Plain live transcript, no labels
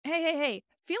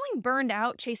Feeling burned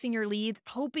out chasing your leads,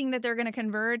 hoping that they're going to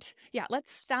convert? Yeah,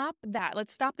 let's stop that.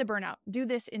 Let's stop the burnout. Do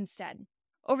this instead.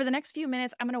 Over the next few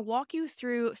minutes, I'm going to walk you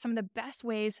through some of the best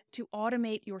ways to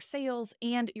automate your sales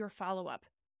and your follow up.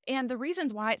 And the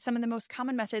reasons why some of the most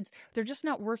common methods, they're just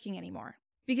not working anymore.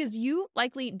 Because you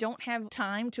likely don't have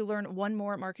time to learn one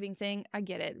more marketing thing. I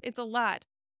get it. It's a lot.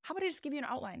 How about I just give you an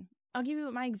outline? I'll give you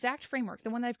my exact framework, the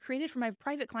one that I've created for my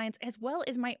private clients, as well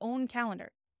as my own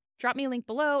calendar. Drop me a link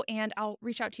below and I'll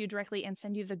reach out to you directly and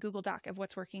send you the Google Doc of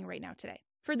what's working right now today.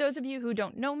 For those of you who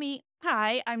don't know me,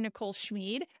 hi, I'm Nicole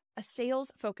Schmid, a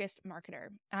sales-focused marketer.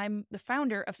 I'm the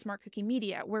founder of Smart Cookie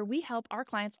Media, where we help our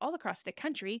clients all across the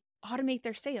country automate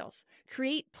their sales,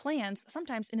 create plans,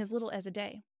 sometimes in as little as a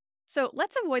day. So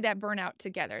let's avoid that burnout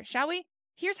together, shall we?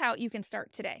 Here's how you can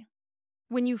start today.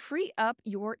 When you free up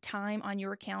your time on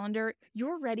your calendar,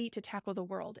 you're ready to tackle the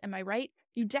world. Am I right?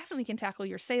 You definitely can tackle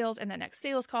your sales and the next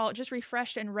sales call just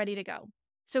refreshed and ready to go.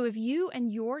 So if you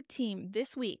and your team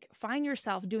this week find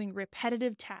yourself doing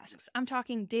repetitive tasks, I'm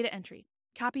talking data entry,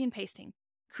 copy and pasting,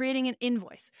 creating an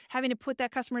invoice, having to put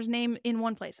that customer's name in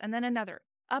one place and then another,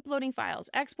 uploading files,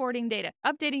 exporting data,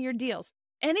 updating your deals,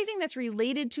 anything that's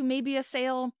related to maybe a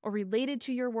sale or related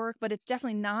to your work, but it's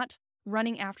definitely not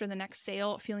running after the next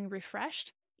sale, feeling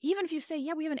refreshed. Even if you say,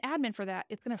 yeah, we have an admin for that,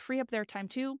 it's going to free up their time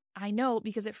too. I know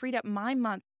because it freed up my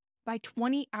month by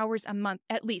 20 hours a month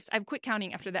at least. I've quit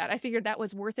counting after that. I figured that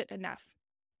was worth it enough.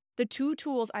 The two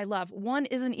tools I love, one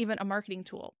isn't even a marketing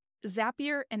tool,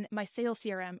 Zapier and my sales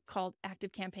CRM called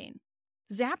Active Campaign.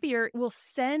 Zapier will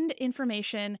send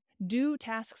information, do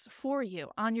tasks for you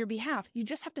on your behalf. You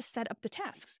just have to set up the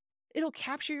tasks. It'll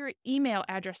capture your email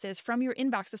addresses from your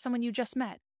inbox of someone you just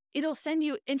met. It'll send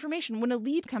you information when a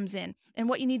lead comes in and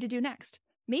what you need to do next.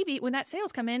 Maybe when that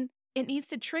sales come in, it needs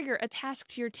to trigger a task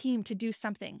to your team to do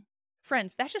something.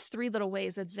 Friends, that's just 3 little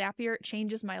ways that Zapier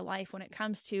changes my life when it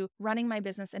comes to running my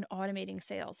business and automating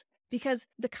sales. Because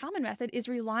the common method is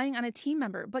relying on a team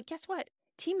member. But guess what?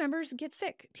 Team members get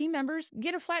sick. Team members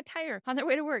get a flat tire on their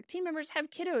way to work. Team members have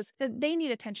kiddos that they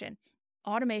need attention.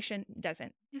 Automation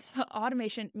doesn't.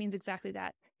 Automation means exactly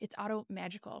that. It's auto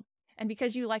magical. And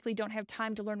because you likely don't have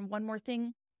time to learn one more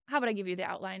thing, how about I give you the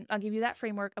outline? I'll give you that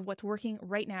framework of what's working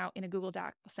right now in a Google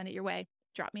Doc. I'll send it your way.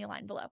 Drop me a line below.